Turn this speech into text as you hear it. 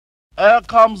Here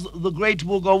comes the great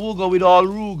Wooga Wooga with all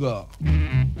Ruga.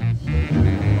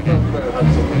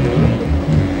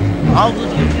 How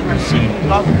does you get the scene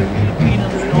without the Philippine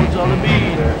and the no Jolly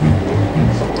Bean?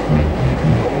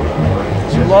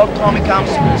 So Lord Comic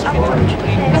Amson is featuring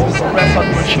the record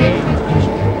machine.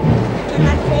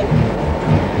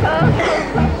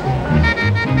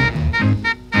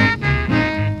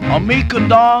 Amik and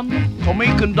Don,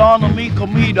 Amik and Don, Amik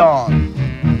and me Don.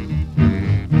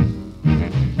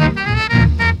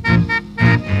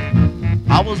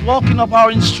 I was walking up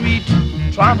Orange Street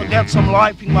trying to get some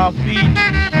life in my feet,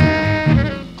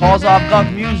 'cause I've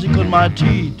got music on my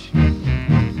teeth.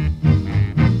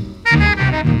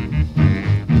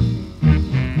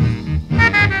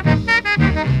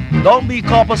 Don't be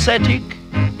copacetic,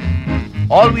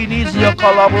 all we need is your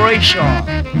collaboration.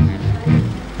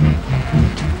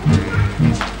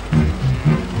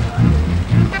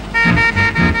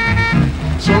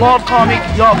 So Lord Comic,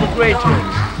 you're the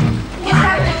greatest.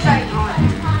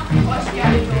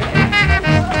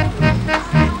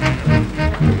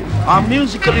 I'm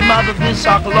musically mad at this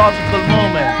psychological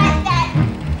moment.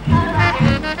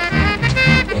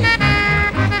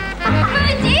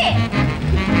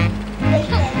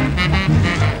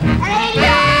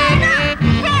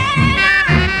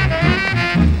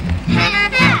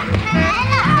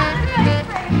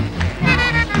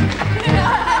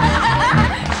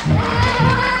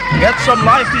 Get some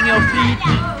life in your feet,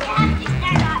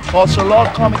 cause the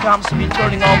Lord Comic comes to be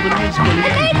turning on the musical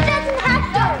heat.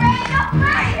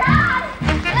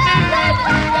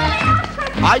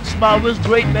 I smile with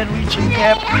great men reaching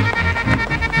cap,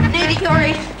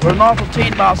 were not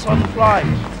obtained by sudden flight,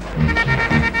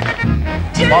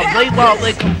 but they while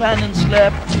their companions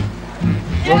slept,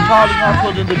 were calling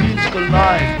upward in the musical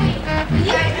night.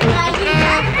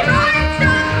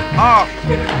 Ah.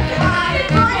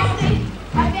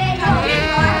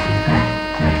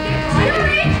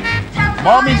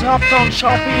 Mommy's uptown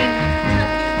shopping,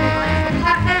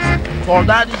 for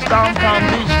that is downtown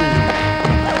business.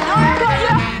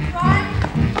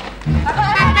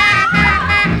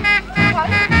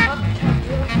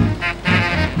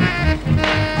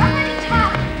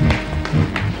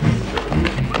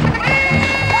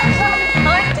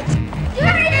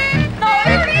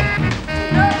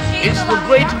 It's the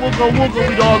great Wooga Wooga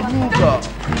with all Wooga.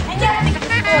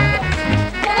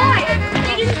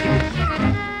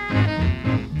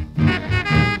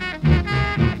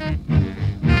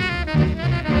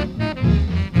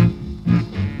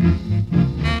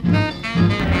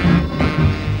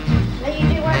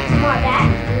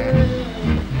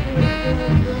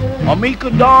 Amik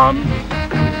and Don,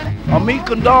 Amik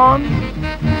and Don,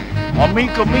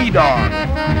 Amik and me Don.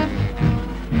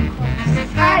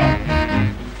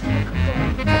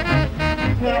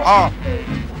 Ah,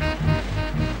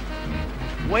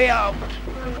 way out.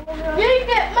 You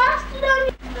get mustard on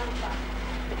your...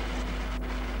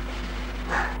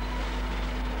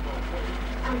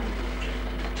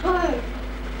 Two.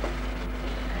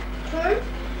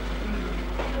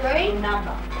 Three.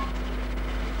 Number.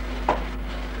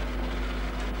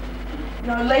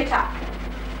 No, later.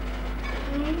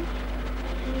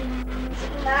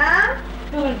 Ma?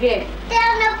 Do it again.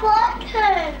 Down the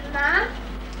bottom, Ma.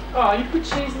 Oh, you put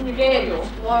cheese in your candle.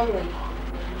 Slowly.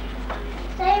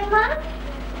 Say, Ma.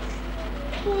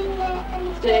 Peanut and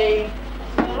Say.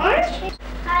 What?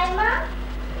 Hi, Ma.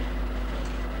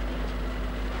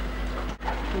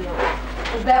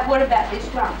 Is that what about this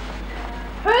one?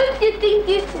 Who do you think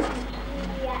this is?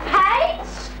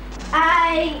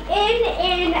 H-I-N-N.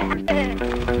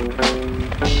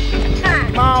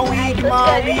 Maui.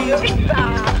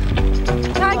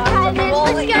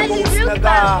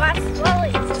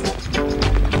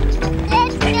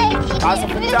 As of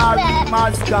the dark,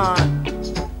 mask gone.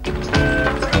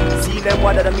 See them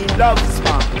what I mean, love is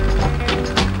man.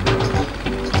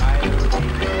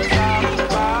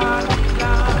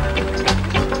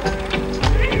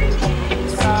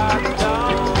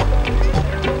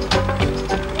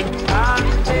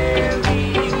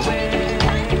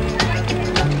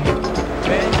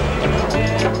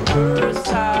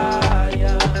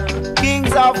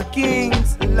 Of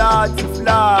kings, lords of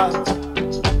lords,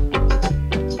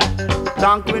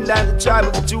 conquering land the tribe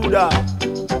of Judah.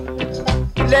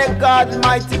 Elect God,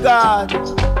 mighty God,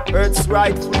 earth's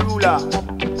rightful ruler.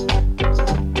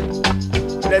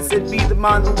 Blessed be the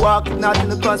man who walketh not in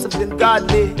the concept of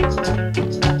ungodly,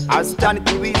 or stand in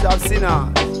the ways of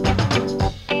sinners.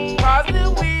 'Cause the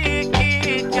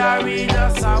wicked carried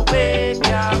us away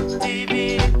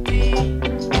captivity,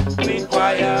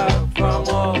 require from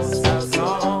us.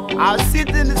 I'll sit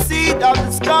in the seat of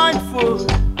the scornful,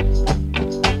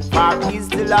 far His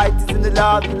delight is in the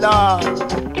law of the Lord,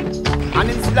 and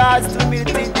His laws to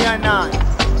meditate day and night.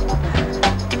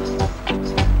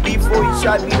 Before He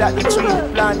shall be like the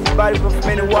tree planted by the river of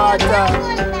many water,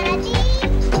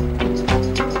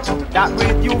 that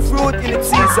bring you fruit in its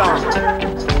season.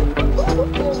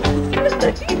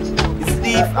 Its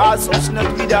leaf also shall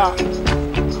not wither.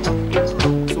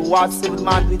 So whatsoever the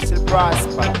man which shall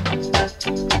prosper.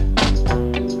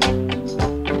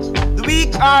 The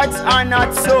weak hearts are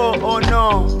not so, oh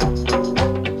no.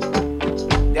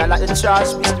 They are like the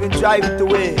trash which will drive it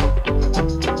away.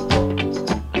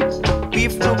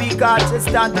 If the weak hearts shall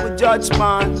stand to the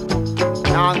judgment,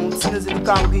 now sinners in the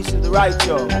congregation of the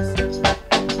righteous.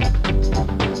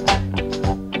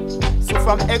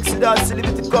 From Exodus to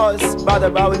Leviticus,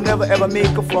 brother, I will never ever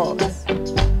make a fuss.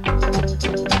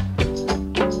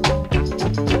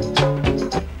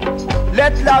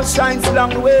 Let love shine along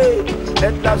the way.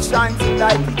 Let love shine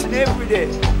light each and every day.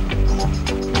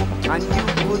 And you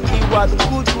could be what the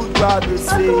good brothers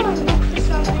say.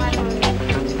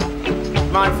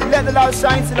 Man, let the love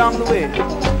shine along the way.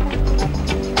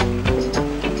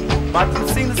 But you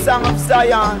sing the song of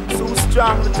Zion so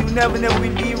strong that you never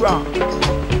will be wrong.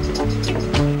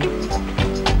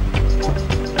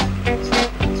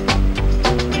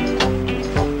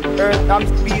 Earth comes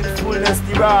to be the fullness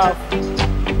thereof.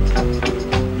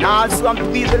 Now it's come to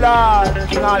be the Lord,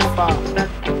 King Alpha.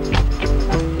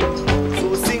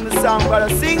 So sing the song, brother,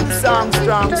 sing the song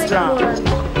strong, strong.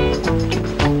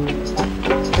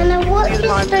 And I want Feel to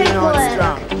my stay pain on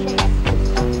strong.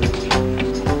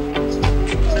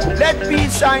 Let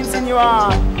peace shine in your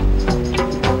heart.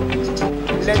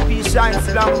 Let peace shine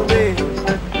along the way.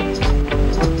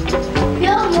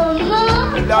 Your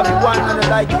mama. Love one another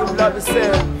like you love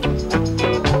yourself.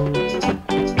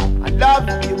 Love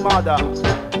you, mother.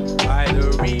 By the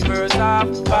rivers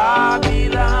of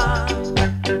Babylon,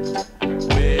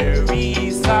 where we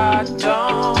sat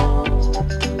down,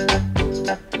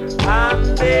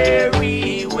 and there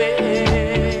we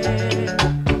went,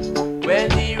 when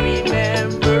we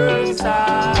remember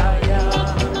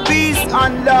Zion. Peace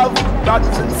and love,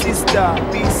 brothers and sisters.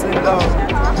 Peace and love.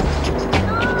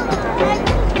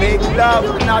 Make love,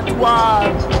 not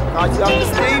war, cause you have to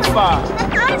stay far.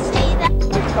 I see that.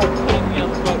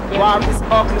 War is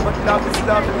ugly, but love is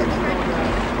lovely.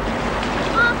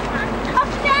 I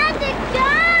found a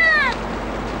gun.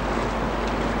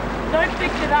 Don't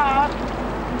pick it up.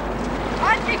 I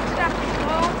picked it up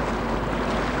before.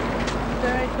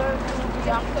 Don't be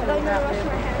up there. Don't know what's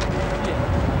my hand.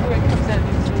 Where it comes out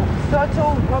this door. So it's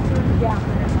all hovering down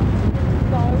there.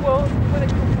 No, well, when it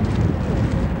comes out this door.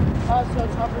 Oh, so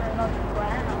it's hovering on the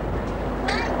ground.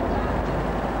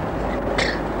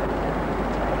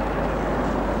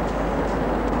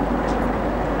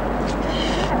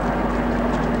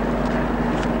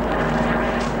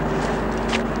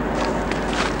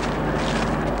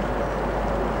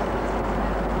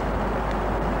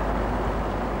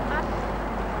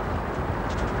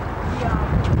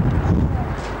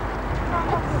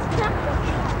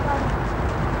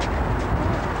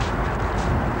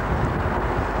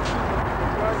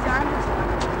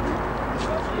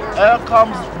 Here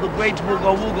comes the great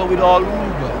Wooga Wooga with all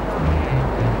Wooga.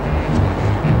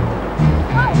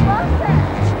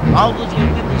 How does you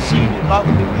get the scene? You got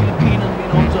to be really keen and be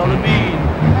known to all the bean.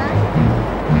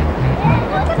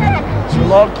 So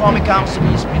Lord Comic comes to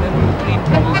me spinning with the clean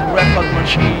from his record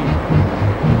machine.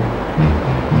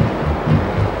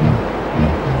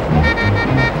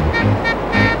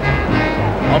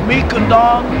 Amika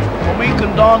Don, Amika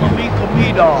Me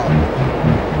Don.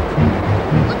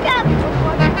 Look out.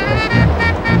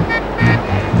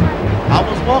 I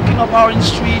was walking up Orange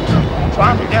Street,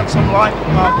 trying to get some life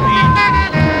in my feet,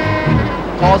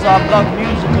 cause I've got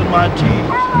music in my teeth.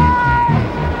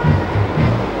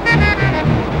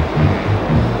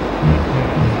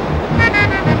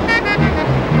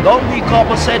 Don't be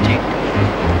copacetic,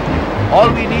 all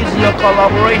we need is your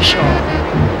collaboration.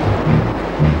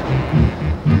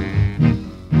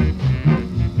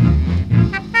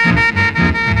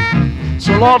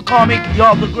 So Lord Comic,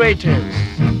 you're the greatest.